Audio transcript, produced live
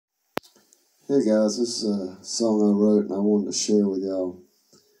Hey guys, this is a song I wrote and I wanted to share with y'all.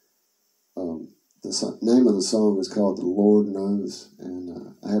 The name of the song is called "The Lord Knows,"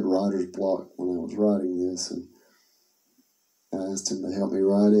 and I had writer's block when I was writing this, and I asked him to help me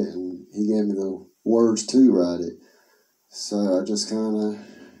write it, and he gave me the words to write it. So I just kind of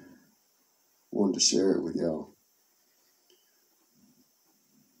wanted to share it with y'all.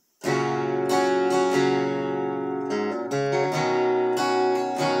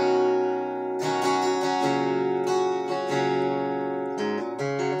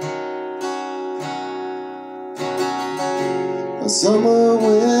 A summer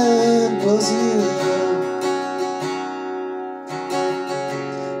wind blows you out.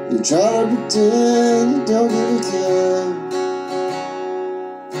 You try to pretend you don't give a care,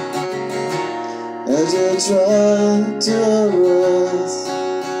 as you try to erase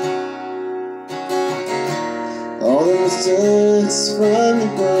all the mistakes from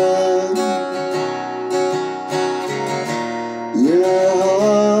your brain. Your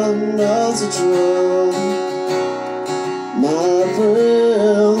heart knows the truth, my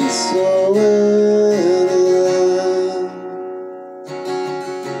friend, so in the end.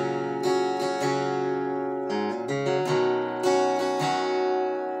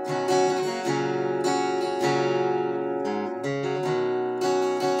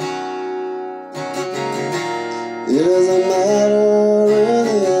 It doesn't matter in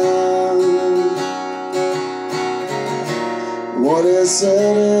the end. What is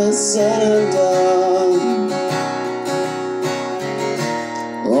said and done.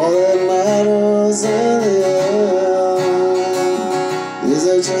 All that matters in the end is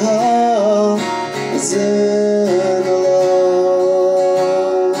that your heart is in the Lord.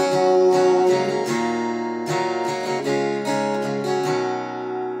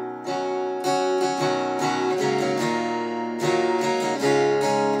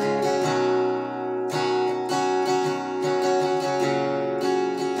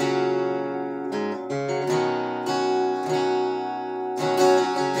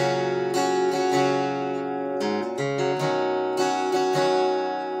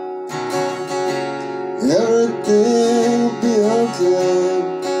 Everything will be okay.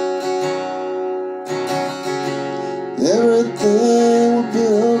 Everything will be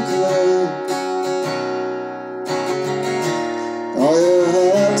okay. All you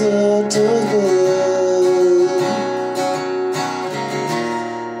have to do is believe.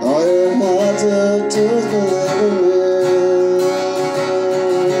 All you have to do is believe in me.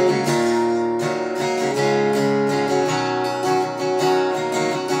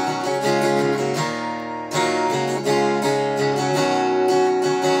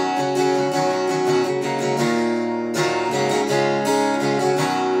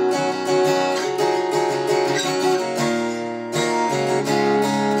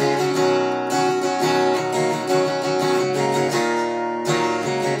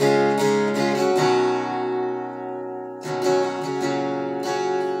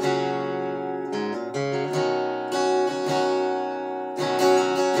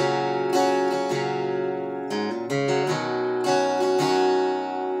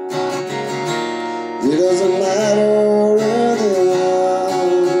 It doesn't matter in the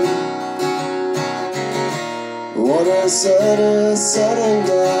end. What is said and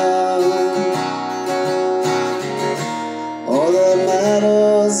done. All that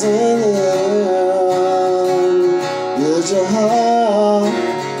matters in the end is your heart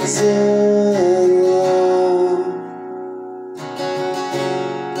is in the Lord.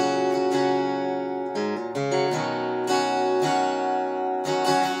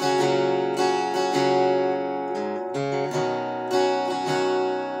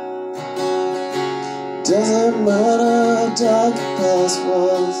 Doesn't matter how dark your past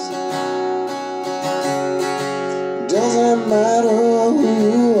was. Doesn't matter who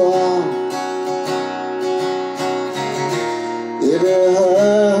you are. If you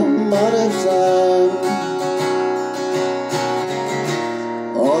have money found,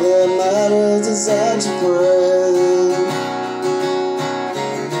 all that matters is that you pray.